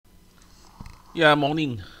Yeah,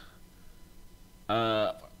 morning.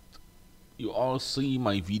 Uh, you all see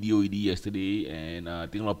my video yesterday, and I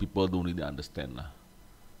think a lot of people don't really understand lah.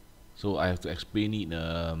 So I have to explain it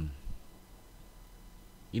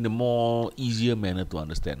in a more easier manner to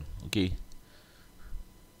understand. Okay.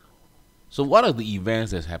 So what are the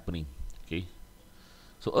events that's happening? Okay.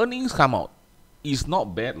 So earnings come out. It's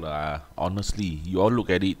not bad lah. Honestly, you all look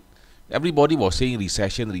at it. Everybody was saying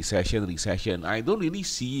recession, recession, recession. I don't really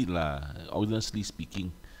see it lah. Honestly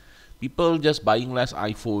speaking, people just buying less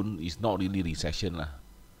iPhone is not really recession lah.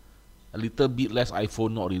 A little bit less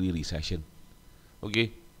iPhone, not really recession.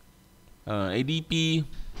 Okay. ADP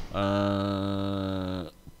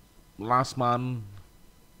last month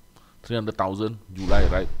 300,000 July,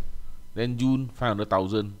 right? Then June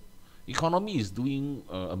 500,000. Economy is doing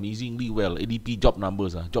amazingly well. ADP job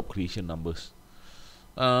numbers, job creation numbers.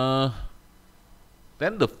 Uh,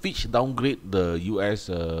 then the Fitch downgrade the US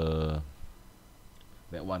that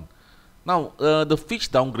one. Now the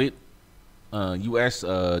Fitch downgrade US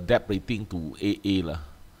debt rating to AA lah.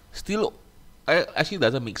 Still, actually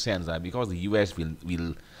doesn't make sense because the US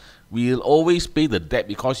will always pay the debt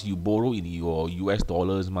because you borrow in your US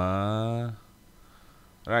dollars ma,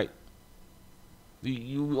 right?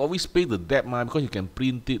 You always pay the debt ma because you can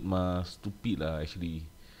print it ma. Stupid lah actually,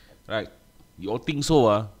 right? You all think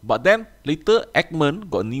so but then later Ackman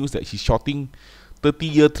got news that she's shorting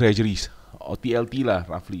 30-year treasuries or TLT lah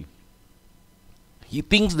roughly. He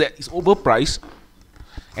thinks that it's overpriced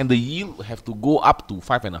and the yield have to go up to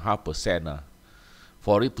 5.5%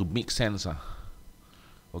 for it to make sense.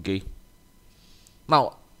 Okay.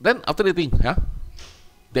 Now, then after the thing,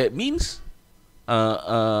 that means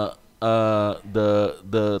the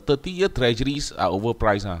 30-year treasuries are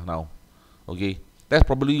overpriced now. Okay. That's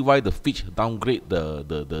probably why the Fitch downgrade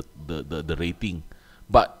the rating.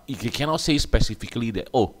 But you cannot say specifically that,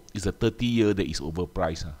 oh, it's a 30-year that is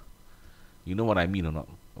overpriced. You know what I mean or not?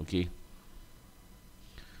 Okay.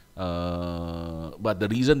 But the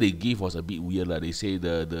reason they give was a bit weird. They say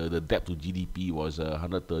the debt to GDP was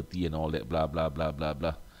 130 and all that, blah, blah, blah, blah,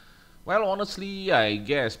 blah. Well, honestly, I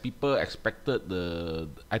guess people expected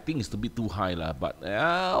I think it's a bit too high, but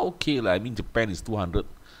okay. I mean, Japan is 200.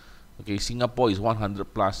 Okay, Singapore is 100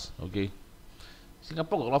 plus. Okay.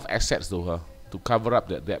 Singapore got a lot of assets though, to cover up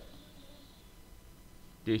that debt.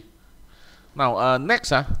 Okay. Now,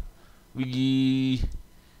 next, we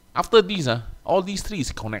after this, all these three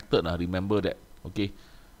is connected. Remember that. Okay.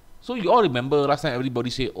 So you all remember last time everybody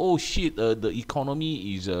say, oh shit, the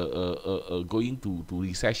economy is going to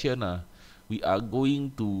recession. We are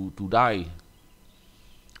going to die.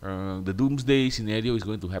 The doomsday scenario is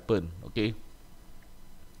going to happen. Okay.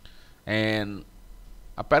 And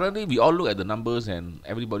apparently we all look at the numbers and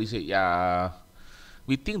everybody say, yeah,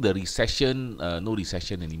 we think the recession, no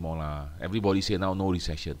recession anymore lah. Everybody say now no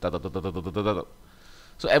recession.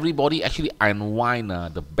 So everybody actually unwind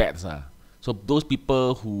the bets. So those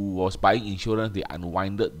people who was buying insurance, they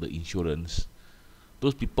unwinded the insurance.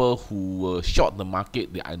 Those people who were short the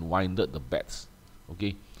market, they unwinded the bets.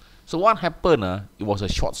 Okay. So what happened? It was a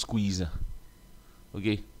short squeeze.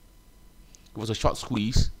 Okay. It was a short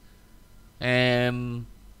squeeze. And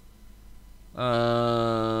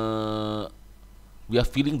we are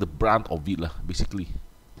feeling the brunt of it basically.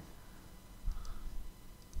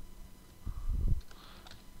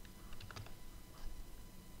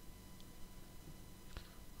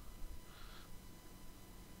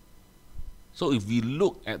 So if we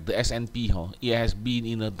look at the S&P, it has been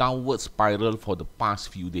in a downward spiral for the past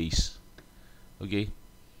few days. Okay.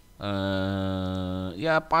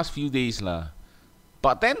 Past few days lah.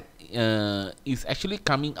 But then it's actually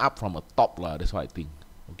coming up from a top lah. That's what I think.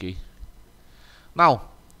 Okay. Now,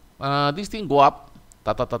 this thing go up,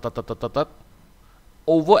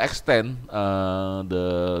 overextend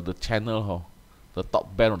the channel, the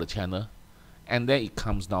top band of the channel, and then it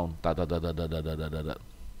comes down.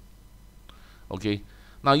 Okay.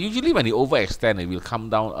 Now, usually when it overextend, it will come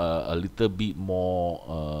down a little bit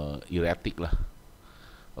more erratic lah.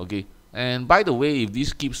 Okay. And by the way, if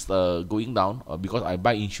this keeps going down, because I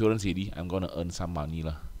buy insurance already, I'm gonna earn some money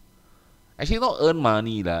lah. Actually, not earn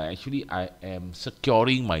money lah. Actually, I am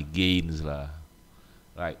securing my gains lah.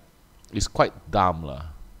 Right? It's quite dumb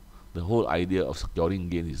lah. The whole idea of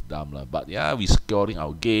securing gains is dumb lah. But yeah, we're securing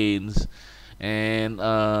our gains, and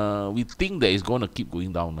we think that it's gonna keep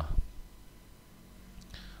going down lah.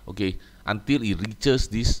 Okay, until it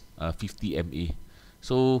reaches this 50 MA.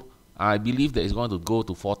 So I believe that it's going to go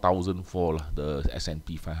to 4,004 the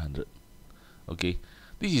S&P 500. Okay,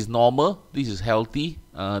 this is normal. This is healthy.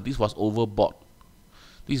 This was overbought.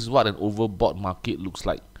 This is what an overbought market looks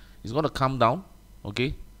like. It's going to come down.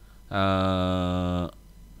 Okay, Uh,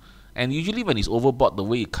 and usually when it's overbought, the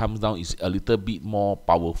way it comes down is a little bit more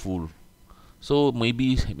powerful. So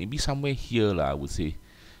maybe somewhere here lah, I would say.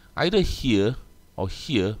 Either here or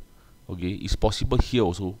here, okay, it's possible here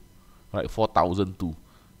also, right, 4,002,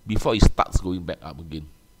 before it starts going back up again.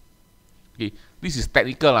 Okay, this is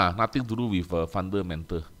technical lah, nothing to do with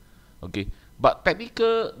fundamental. Okay, but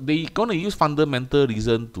technical, they gonna use fundamental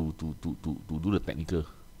reason to do the technical.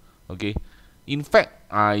 Okay, in fact,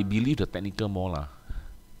 I believe the technical more lah.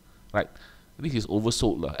 Right, this is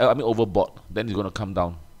oversold lah. I mean overbought. Then it's gonna come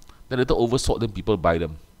down. Then later oversold, then people buy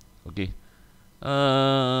them. Okay.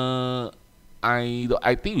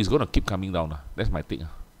 I think it's gonna keep coming down lah. That's my take.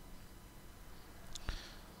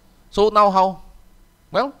 So now how?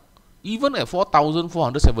 Well, even at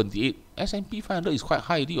 4,478, S&P 500 is quite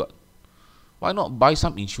high already. What? Why not buy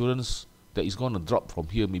some insurance that is gonna drop from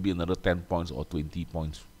here, maybe another 10 points or 20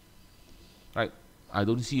 points? Right? I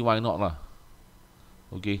don't see why not lah.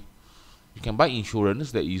 Okay. You can buy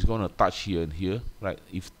insurance that is gonna touch here and here, right?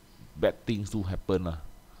 If bad things do happen lah,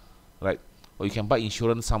 right? Or you can buy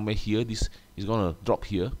insurance somewhere here. This is gonna drop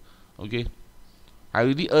here. Okay. I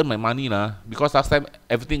already earned my money lah, because last time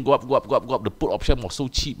everything go up. The put option was so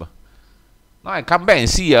cheap. Now I come back and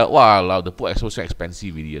see wow, the put is so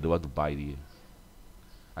expensive really. I don't want to buy it.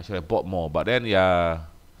 I should have bought more, but then yeah,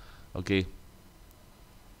 okay.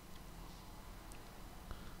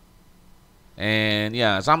 And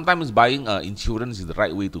yeah, sometimes buying insurance is the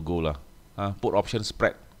right way to go lah. Put option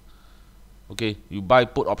spread. Okay, you buy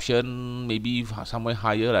put option maybe somewhere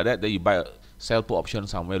higher like that, then you buy sell put option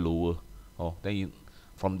somewhere lower. Oh, then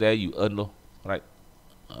from there you earn loh, right?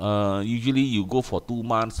 Usually you go for 2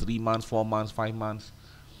 months, 3 months, 4 months, 5 months.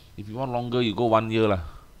 If you want longer, you go 1 year lah.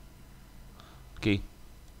 Okay.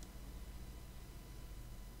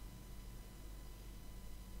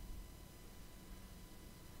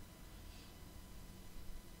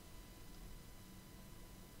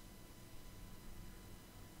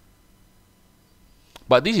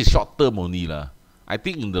 But this is short term only lah. I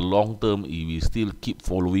think in the long term, it will still keep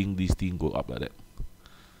following this thing go up like that.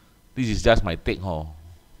 This is just my take,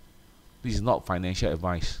 This is not financial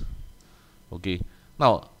advice. Okay.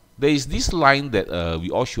 Now there is this line that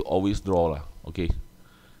we all should always draw lah. Okay.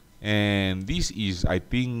 And this is, I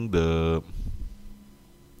think,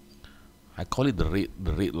 I call it the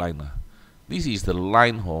red line lah. This is the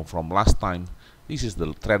line from last time. This is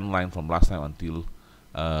the trend line from last time until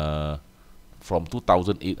from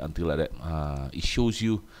 2008 until like that. It shows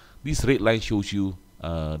you, this red line shows you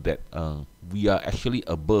that we are actually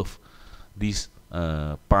above this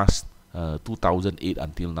past 2008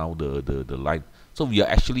 until now the line. So we are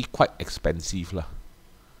actually quite expensive lah.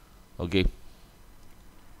 Okay,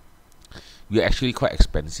 we are actually quite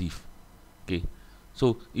expensive. Okay,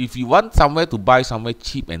 so if you want somewhere to buy somewhere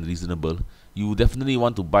cheap and reasonable, you definitely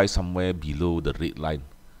want to buy somewhere below the red line.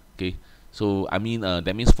 Okay, so I mean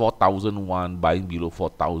that means 4,001, buying below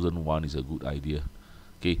 4,001 is a good idea.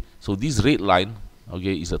 Okay, so this red line,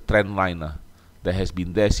 okay, is a trend line that has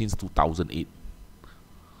been there since 2008,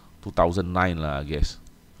 2009 I guess,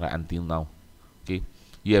 right, until now. Okay,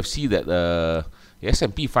 you have seen that the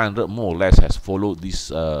S&P 500 more or less has followed this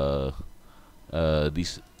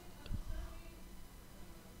this.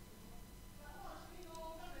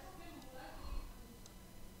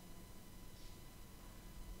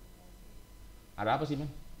 Ada apa sih, men?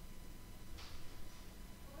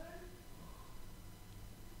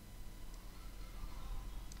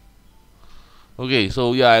 Okay,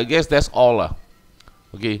 so yeah, I guess that's all lah.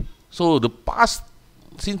 Okay, so the past,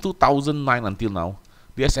 since 2009 until now,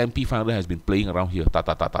 the S&P 500 has been playing around here. Ta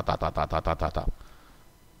ta ta ta ta ta ta ta ta ta ta.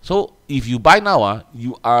 So if you buy now,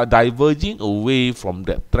 you are diverging away from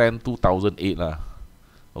that trend 2008 lah.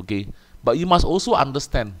 Okay, but you must also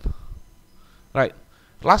understand, right?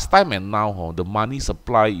 Last time and now, the money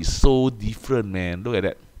supply is so different, man. Look at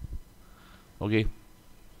that. Okay.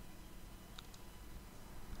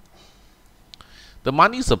 The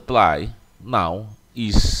money supply now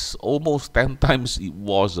is almost 10 times it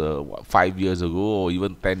was 5 years ago or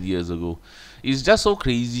even 10 years ago. It's just so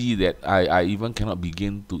crazy that I even cannot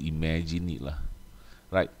begin to imagine it lah.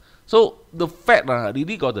 Right. So the Fed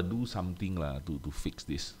really got to do something lah to fix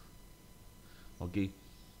this. Okay.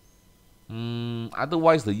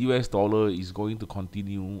 Otherwise, the US dollar is going to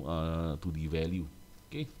continue to devalue.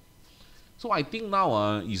 Okay, so I think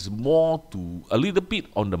now is more to a little bit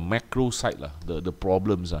on the macro side lah, the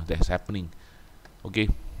problems that's happening. Okay,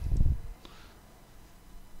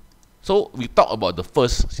 so we talk about the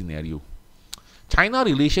first scenario. China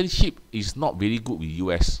relationship is not very good with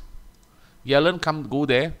US. Yellen go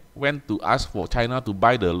there, went to ask for China to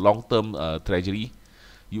buy the long-term treasury.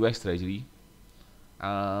 U.S. Treasury.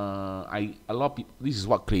 A lot of people. This is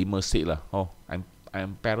what Kramer said lah. Oh,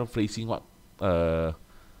 I'm paraphrasing what uh,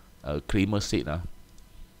 Kramer said lah.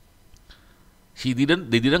 They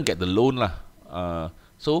didn't get the loan lah.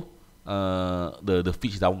 So the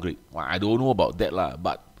Fitch downgrade. Well, I don't know about that lah.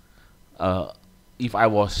 But uh, if I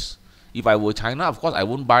were China, of course I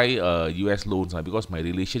won't buy U.S. loans because my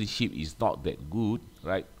relationship is not that good,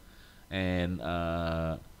 right? And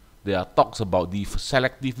there are talks about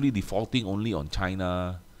selectively defaulting only on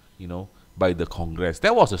China, by the Congress.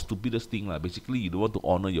 That was the stupidest thing lah. Basically, you don't want to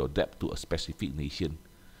honor your debt to a specific nation.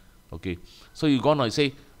 Okay, so you're gonna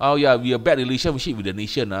say, oh yeah, we have bad relationship with the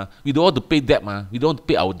nation. We don't want to pay debt. We don't want to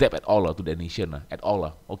pay our debt at all to the nation. At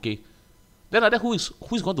all. Okay, then like that, who is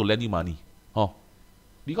going to lend you money? Oh,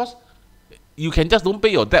 because you can just don't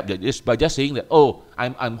pay your debt just by just saying that, oh,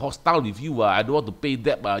 I'm hostile with you. I don't want to pay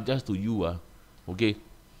debt just to you. Okay,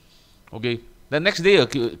 okay. The next day,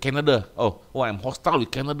 Canada. Oh, I'm hostile with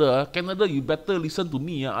Canada. Canada, you better listen to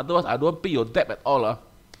me. Otherwise, I don't pay your debt at all.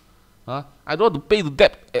 I don't want to pay the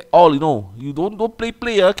debt at all. You don't play,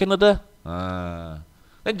 Canada.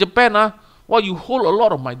 Then Japan. You hold a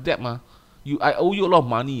lot of my debt. I owe you a lot of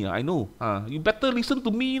money. I know. You better listen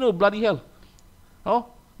to me. Bloody hell. Oh,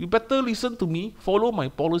 you better listen to me. Follow my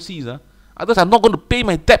policies. Otherwise, I'm not going to pay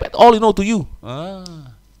my debt at all. To you.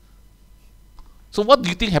 So what do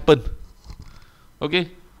you think happened?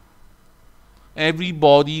 Okay.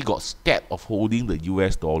 Everybody got scared of holding the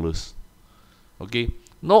US dollars. Okay.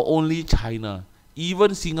 Not only China,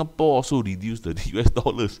 even Singapore also reduced the US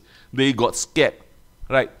dollars. They got scared,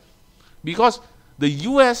 right? Because the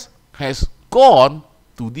US has gone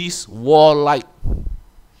to this warlike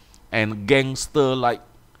and gangster-like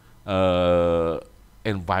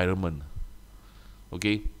environment.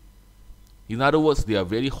 Okay? In other words, they are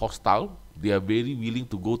very hostile. They are very willing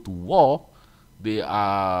to go to war. They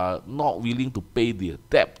are not willing to pay their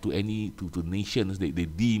debt to nations they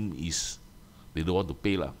deem is they don't want to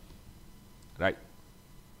pay lah, right?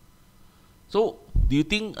 So, do you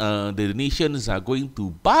think the nations are going to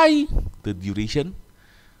buy the duration,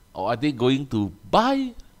 or are they going to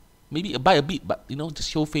buy a bit, but just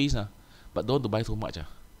show face but don't want to buy so much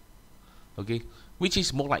Okay, which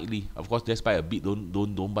is more likely? Of course, just buy a bit,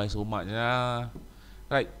 don't buy so much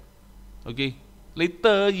right? Okay,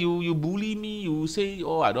 later you bully me, you say,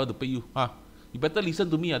 oh, I don't want to pay you. You better listen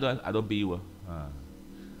to me. I don't pay you.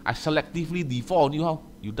 I selectively default on you. How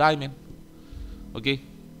you die, man? Okay.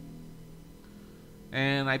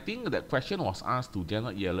 And I think that question was asked to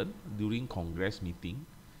Janet Yellen during Congress meeting,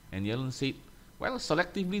 and Yellen said, well,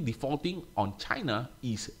 selectively defaulting on China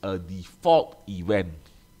is a default event.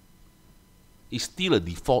 It's still a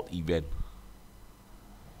default event.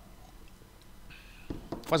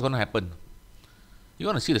 What's going to happen? You're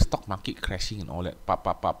going to see the stock market crashing and all that.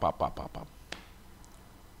 Pop.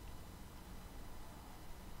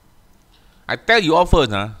 I tell you all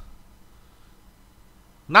first,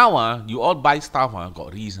 now you all buy stuff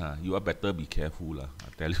got risk, you all better be careful I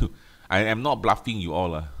tell you. I am not bluffing you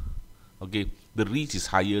all okay, the risk is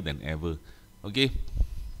higher than ever. Okay,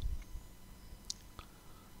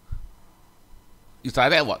 it's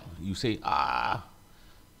like that. What you say?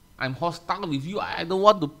 I'm hostile with you. I don't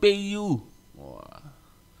want to pay you.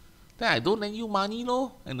 Then I don't lend you money,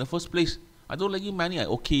 no. In the first place, I don't lend you money. I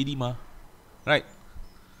okay, right?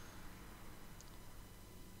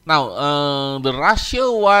 Now, the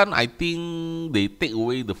Russia one, I think they take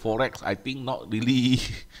away the forex. I think not really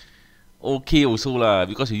okay also lah,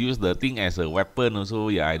 because you use the thing as a weapon also.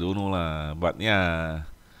 Yeah, I don't know lah, but yeah,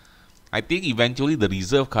 I think eventually the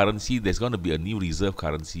reserve currency, there's going to be a new reserve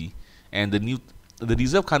currency, and the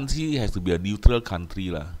reserve currency has to be a neutral country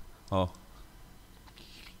lah.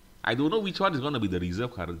 I don't know which one is going to be the reserve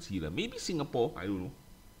currency lah. Maybe Singapore. I don't know.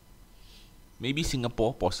 Maybe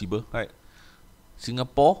Singapore, possible, right?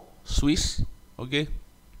 Singapore, Swiss, okay.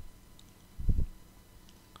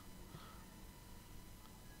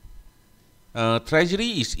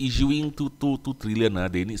 Treasury is issuing 2 trillion.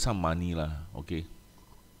 They need some money lah, okay.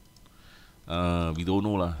 We don't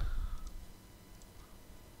know lah.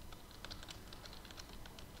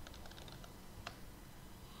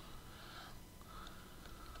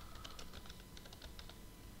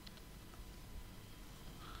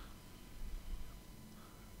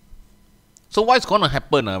 So what's going to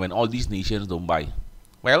happen when all these nations don't buy?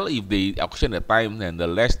 Well, if they auction at time and the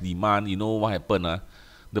less demand, you know what happened?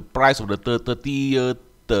 The price of the 30-year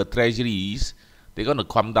treasuries, they're going to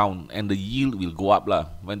come down and the yield will go up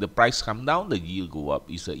lah. When the price come down, the yield go up.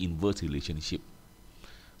 It's an inverse relationship.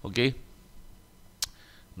 Okay.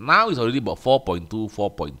 Now it's already about 4.2,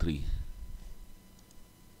 4.3.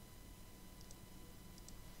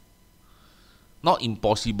 not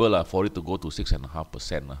impossible for it to go to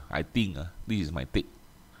 6.5%. I think this is my take.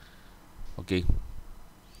 Okay.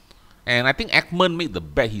 And I think Ackman made the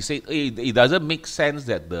bet. He said, hey, it doesn't make sense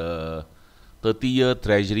that the 30-year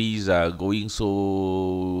treasuries are going so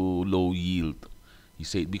low yield. He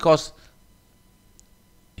said, because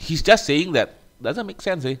he's just saying that doesn't make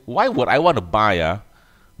sense. Why would I want to buy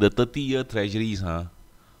the 30-year treasuries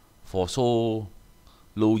for so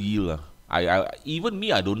low yield? I even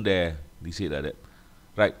me, I don't dare. He said like that,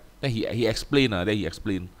 right? Then he explained.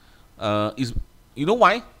 Is you know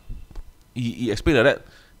why? He explained like that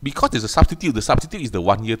because there's a substitute. The substitute is the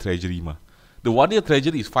 1-year treasury, The 1-year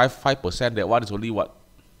treasury is 5%. That one is only what?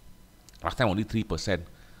 Last time only 3%.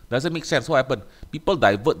 Doesn't make sense. What happened? People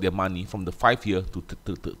divert their money from the 5-year to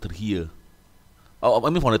 3-year. I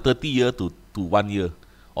mean from the 30-year to 1 year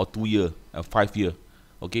or 2 year and 5 year.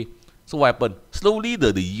 Okay. So what happened? Slowly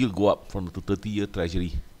the yield go up from the 30-year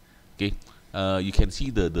treasury. Okay. You can see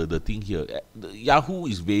the thing here. Yahoo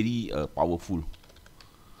is very powerful.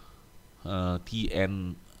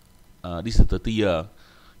 TN. This is the 30-year.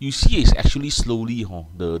 You see, it's actually slowly.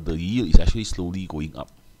 The yield is actually slowly going up.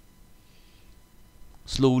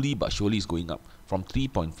 Slowly but surely it's going up. From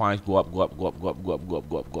 3.5 go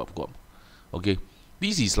up. Okay.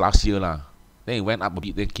 This is last year lah. Then it went up a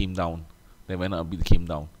bit, then came down. Then went up a bit, came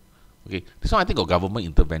down. Okay. This one I think got government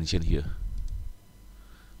intervention here.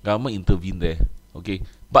 Government intervened there. Okay.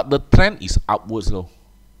 But the trend is upwards though.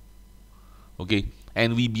 Okay.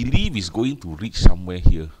 And we believe it's going to reach somewhere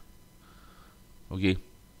here. Okay.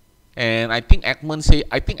 And I think Ackman say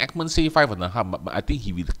 5.5, but I think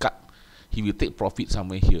he will take profit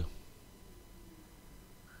somewhere here.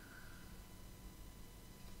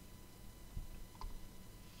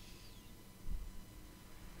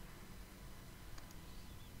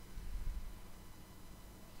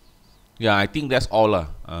 Yeah, I think that's all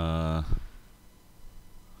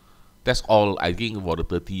that's all I think for the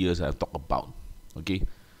 30 years I've talked about. Okay.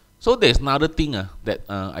 So there's another thing that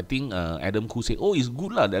I think Adam Khoo said, oh, it's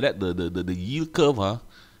good that the yield curve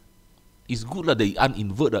is good the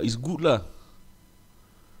uninvert is good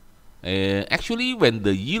actually, when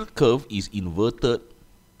the yield curve is inverted,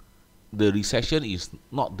 the recession is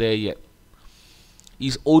not there yet.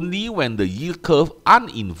 It's only when the yield curve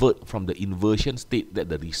uninvert from the inversion state that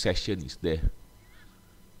the recession is there.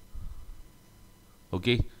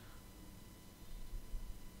 Okay.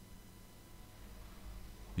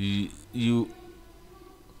 You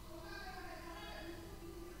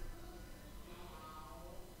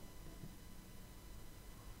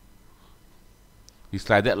it's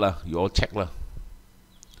like that lah. You all check lah.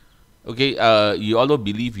 Okay. You all don't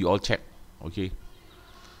believe, you all check. Okay.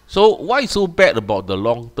 So why is so bad about the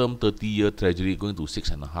long-term 30-year treasury going to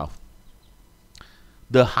 6.5?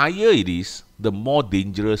 The higher it is, the more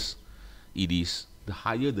dangerous it is. The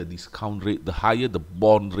higher the discount rate, the higher the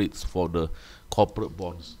bond rates for the corporate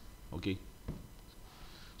bonds. Okay.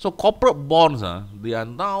 So corporate bonds, they are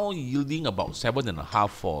now yielding about 7.5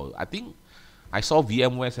 for, I think I saw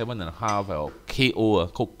VMware 7.5 or KO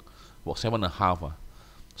Coke about 7.5.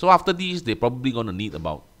 So after this, they're probably gonna need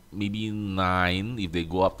about maybe 9 if they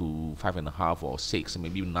go up to 5.5 or 6,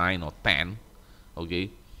 maybe 9 or 10. Okay.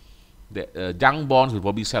 The junk bonds will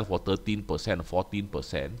probably sell for 13%,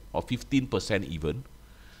 14%, or 15% even.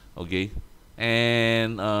 Okay.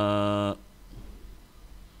 And 15%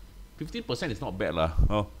 is not bad lah.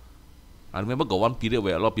 Oh, I remember got one period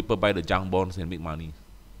where a lot of people buy the junk bonds and make money.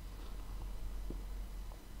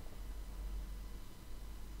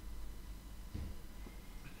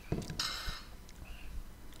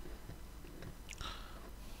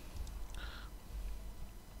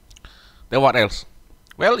 Then what else?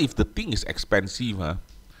 Well, if the thing is expensive,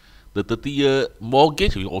 the 30-year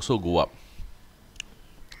mortgage will also go up.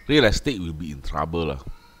 Real estate will be in trouble.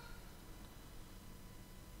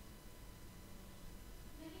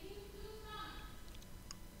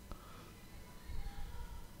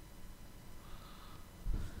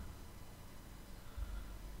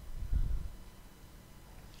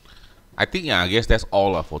 I think, I guess that's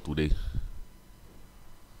all for today.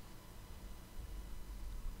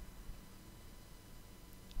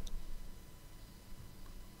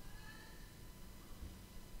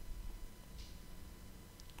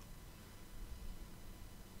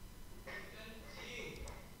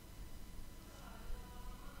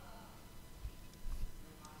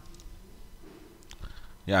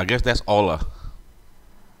 Yeah, I guess that's all.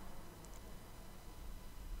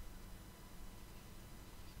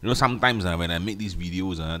 You know, sometimes when I make these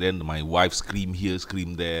videos, then my wife scream here,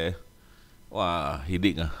 scream there. Wow,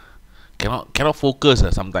 headache. Cannot focus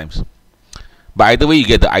sometimes. But either way, you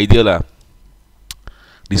get the idea.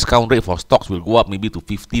 discount rate for stocks will go up maybe to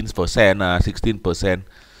 15%, 16%.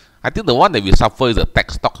 I think the one that will suffer is the tech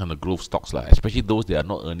stocks and the growth stocks, especially those that are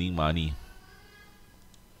not earning money.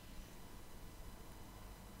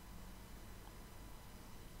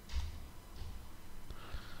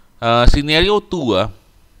 Scenario 2,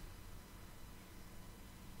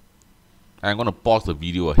 I'm going to pause the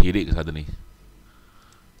video, a headache suddenly.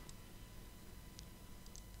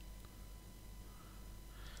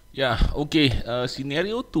 Yeah, okay.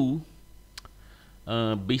 Scenario 2,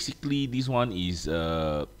 basically this one is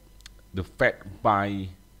the Fed buy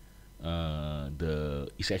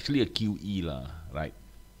it's actually a QE lah, right?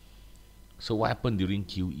 So what happened during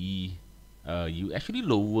QE? You actually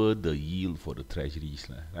lower the yield for the treasuries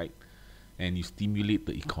lah, right? And you stimulate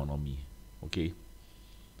the economy. Okay.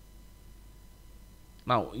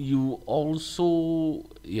 Now you also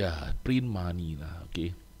print money lah.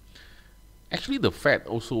 Okay. Actually, the Fed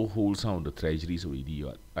also holds some of the treasuries already,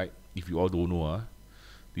 right? If you all don't know,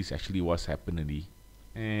 this actually what's happening.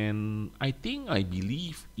 And I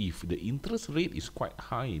believe if the interest rate is quite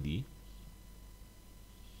high,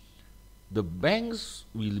 the banks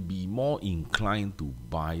will be more inclined to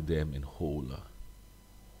buy them and hold.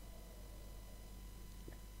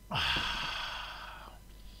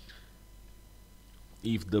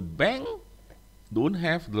 If the bank don't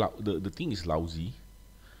have the thing is lousy,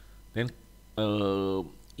 then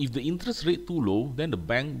if the interest rate too low, then the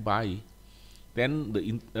bank buy, then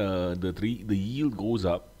the yield goes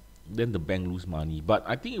up, then the bank lose money. But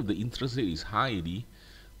I think if the interest rate is high,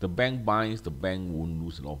 the bank buys, the bank won't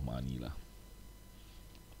lose a lot of money lah.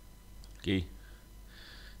 Okay.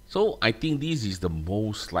 So I think this is the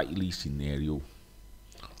most likely scenario.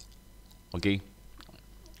 Okay.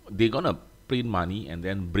 They're gonna print money and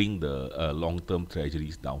then bring the long-term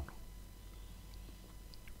treasuries down,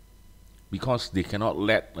 because they cannot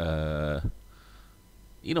let a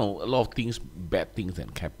lot of things, bad things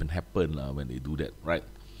that happen when they do that, right?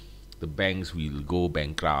 The banks will go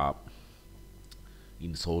bankrupt,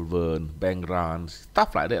 insolvent, bank runs,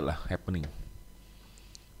 stuff like that happening.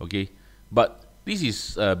 Okay, but this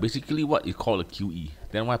is basically what is called a QE.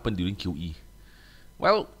 Then what happened during QE?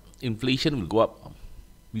 Well, inflation will go up.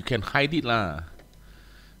 You can hide it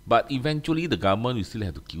but eventually the government will still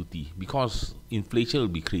have to QT, because inflation will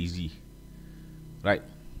be crazy, right?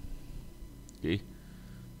 Okay.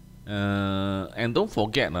 And don't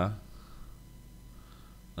forget, not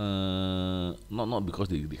because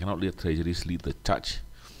they cannot let treasuries lead the charge,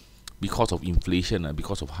 because of inflation,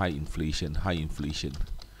 because of high inflation.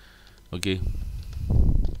 Okay.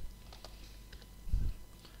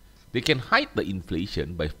 They can hide the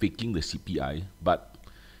inflation by faking the CPI, but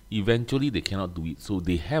eventually they cannot do it, so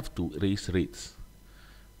they have to raise rates.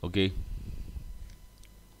 Okay.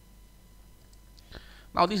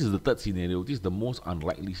 Now this is the third scenario. This is the most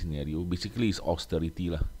unlikely scenario. Basically, it's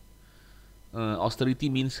austerity austerity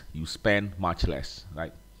means you spend much less,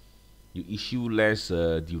 right? You issue less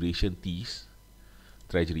duration T's,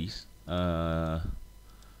 treasuries.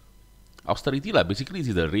 Austerity basically this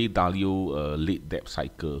is the Ray Dalio late debt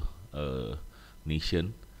cycle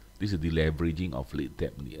nation. This is the leveraging of late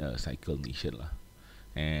debt cycle nation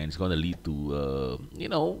and it's going to lead to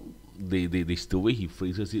the way he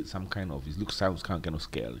phrases it, sounds kind of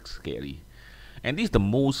scary, and this is the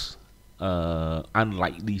most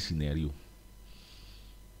unlikely scenario,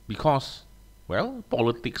 because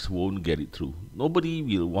politics won't get it through. Nobody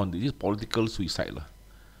will want this. This is political suicide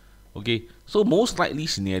Okay, so most likely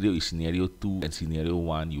scenario is scenario 2 and scenario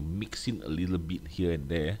 1. You mix in a little bit here and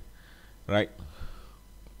there, right?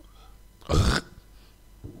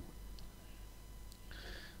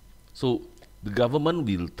 So the government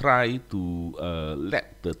will try to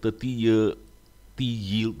let the 30-year T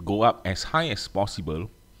yield go up as high as possible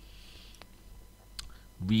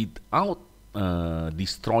without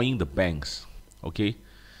destroying the banks. Okay,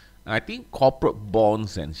 I think corporate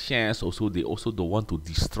bonds and shares they also don't want to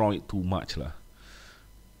destroy it too much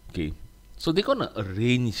Okay, so they're gonna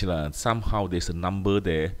arrange somehow. There's a number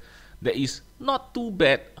there that is not too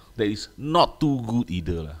bad, that is not too good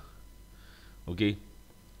either Okay,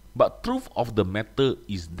 but truth of the matter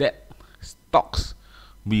is that stocks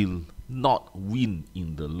will not win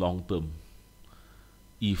in the long term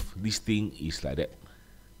if this thing is like that.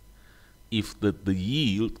 If the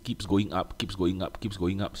yield keeps going up,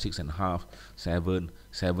 6.5, 7,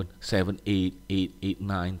 8,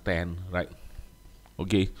 9, 10, right?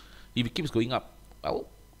 Okay, if it keeps going up,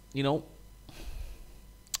 it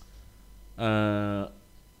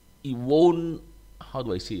won't, how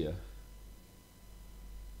do I say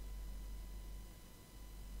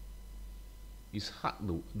it's hard,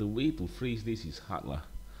 the way to phrase this is hard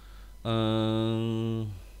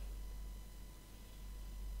Um,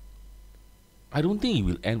 I don't think it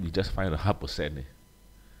will end with just 5.5%.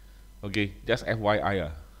 Okay, just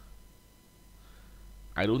FYI.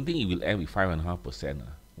 I don't think it will end with 5.5%.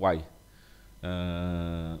 Why?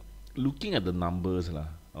 Uh, Looking at the numbers,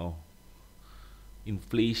 oh,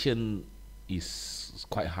 inflation is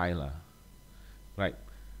quite high, right?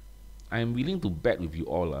 I'm willing to bet with you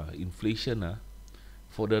all, inflation,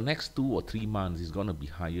 for the next 2 or 3 months is gonna be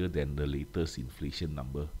higher than the latest inflation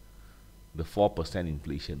number, the 4%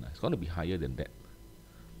 inflation. It's gonna be higher than that.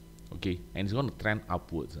 Okay, and it's gonna trend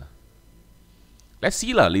upwards. Let's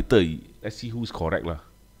see later. Let's see who's correct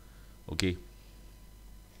Okay.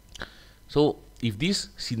 So if this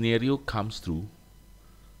scenario comes through,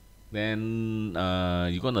 then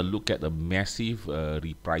you're gonna look at a massive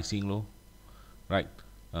repricing, right?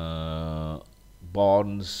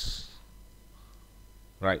 Bonds,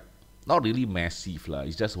 right? Not really massive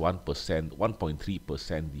It's just 1%,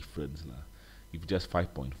 1.3% difference If just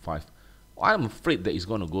 5.5, I'm afraid that it's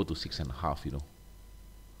gonna go to 6.5.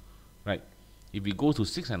 Right? If it goes to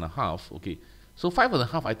 6.5, okay. So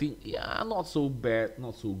 5.5, I think, yeah, not so bad,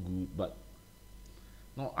 not so good, but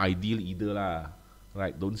not ideal either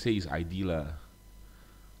Right? Don't say it's ideal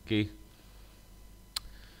Okay.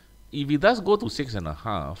 If it does go to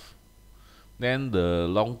 6.5, then the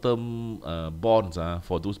long-term bonds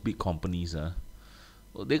for those big companies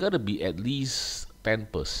they gotta be at least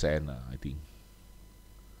 10%, I think.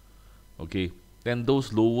 Okay. Then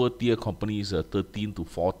those lower tier companies 13 to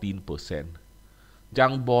 14%.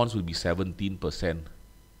 Junk bonds will be 17%.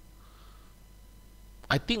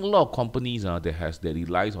 I think a lot of companies that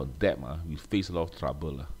relies on debt will face a lot of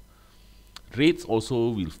trouble. Rates also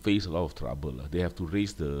will face a lot of trouble. They have to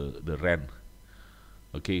raise the rent.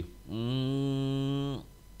 Okay.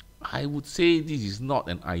 I would say this is not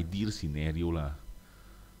an ideal scenario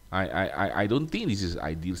I don't think this is an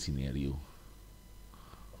ideal scenario.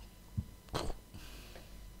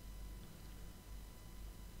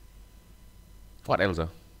 What else?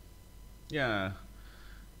 Yeah,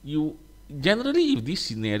 you generally, if this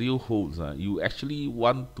scenario holds, you actually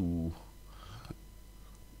want to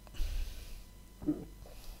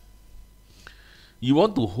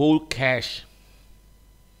hold cash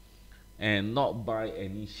and not buy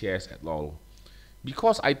any shares at all,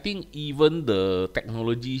 because I think even the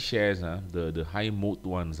technology shares, the high mode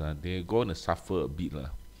ones, they're gonna suffer a bit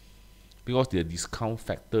because their discount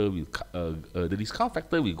factor will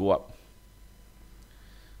go up.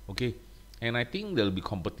 Okay, and I think there'll be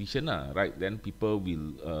competition right? Then people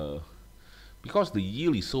will because the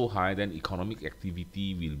yield is so high, then economic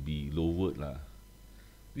activity will be lowered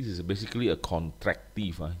This is basically a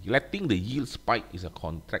contractive. Letting the yield spike is a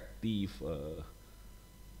contractive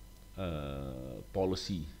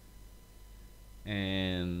policy,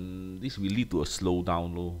 and this will lead to a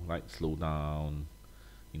slowdown, right? Slowdown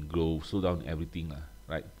in growth, slowdown in everything,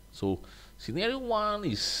 right? So scenario one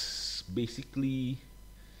is basically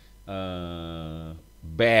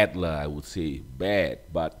bad, I would say bad,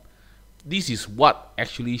 but this is what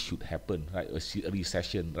actually should happen, right? A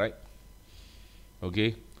recession, right?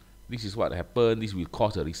 Okay, this is what happened. This will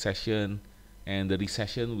cause a recession, and the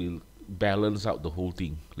recession will balance out the whole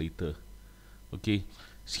thing later. Okay,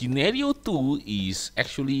 scenario two is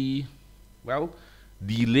actually, well,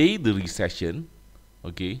 delay the recession.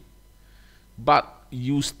 Okay, but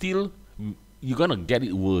you're gonna get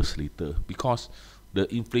it worse later, because the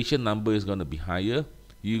inflation number is gonna be higher.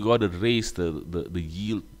 You gotta raise the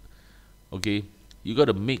yield. Okay, you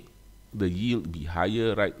gotta make the yield be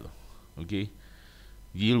higher, right? Okay,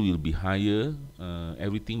 yield will be higher,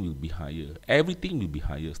 everything will be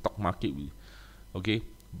higher, stock market will. Okay,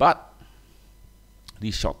 but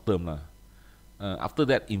this short term after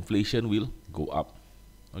that inflation will go up.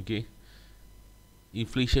 Okay,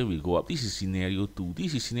 inflation will go up. This is scenario two.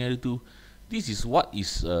 This is what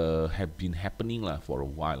is have been happening for a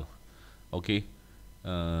while. Okay,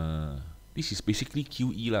 this is basically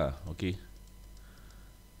QE Okay,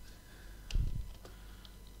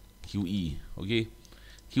 QE. Okay,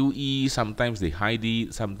 QE, sometimes they hide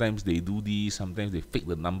it, sometimes they do this, sometimes they fake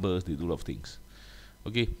the numbers, they do a lot of things.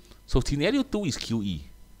 Okay, so scenario 2 is QE.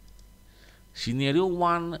 Scenario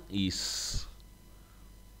 1 is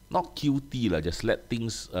not QT just let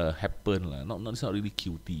things happen it's not really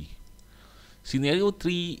QT. Scenario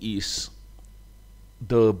 3 is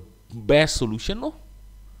the best solution,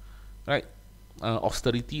 right?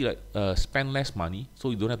 Austerity, right? Spend less money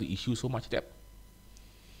so you don't have to issue so much debt.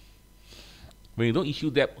 When you don't issue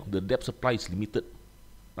debt, the debt supply is limited,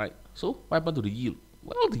 right? So what happened to the yield?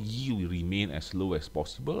 Well, the yield will remain as low as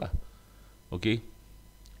possible, okay?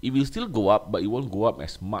 It will still go up, but it won't go up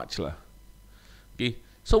as much lah. Okay,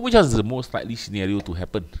 so which is the most likely scenario to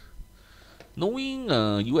happen? Knowing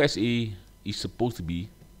USA is supposed to be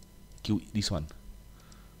this one.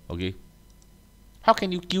 Okay, how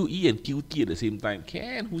can you QE and QT at the same time?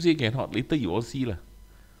 Can, who say cannot? Later you all see lah.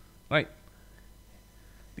 Right?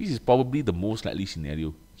 This is probably the most likely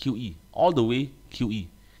scenario. QE all the way. QE,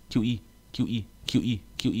 QE, QE, QE,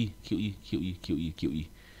 QE, QE, QE, QE, QE.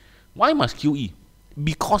 Why must QE?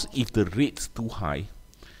 Because if the rate's too high,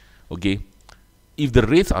 okay, if the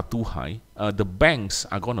rates are too high, the banks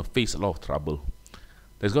are going to face a lot of trouble.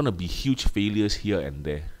 There's going to be huge failures here and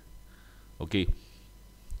there. Okay,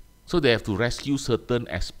 so they have to rescue certain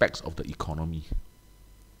aspects of the economy,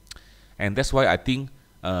 and that's why I think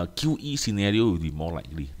QE scenario will be more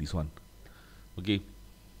likely. This one, okay.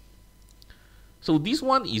 So this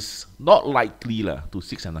one is not likely lah, to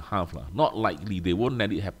 6.5 lah. Not likely. They won't let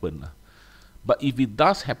it happen lah. But if it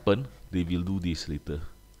does happen, they will do this later.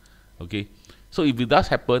 Okay. So if it does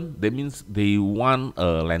happen, that means they want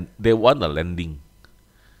a lending.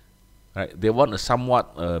 Right? They want a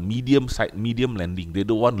somewhat medium lending. They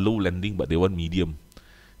don't want low lending, but they want medium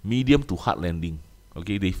to hard lending.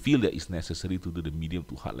 Okay, they feel that it's necessary to do the medium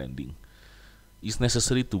to hard lending. It's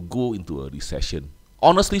necessary to go into a recession.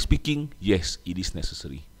 Honestly speaking, yes, it is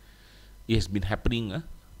necessary. It has been happening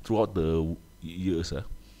throughout the years,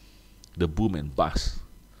 the boom and bust.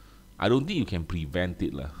 I don't think you can prevent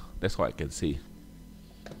it lah. That's what I can say.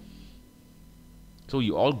 So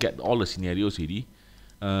you all get all the scenarios already.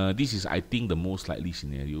 This is, I think, the most likely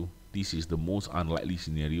scenario. This is the most unlikely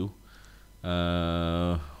scenario.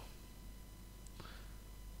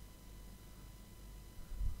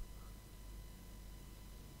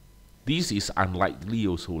 This is unlikely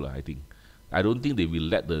also lah, I think. I don't think they will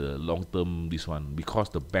let the long term this one, because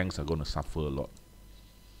the banks are going to suffer a lot.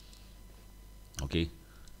 Okay.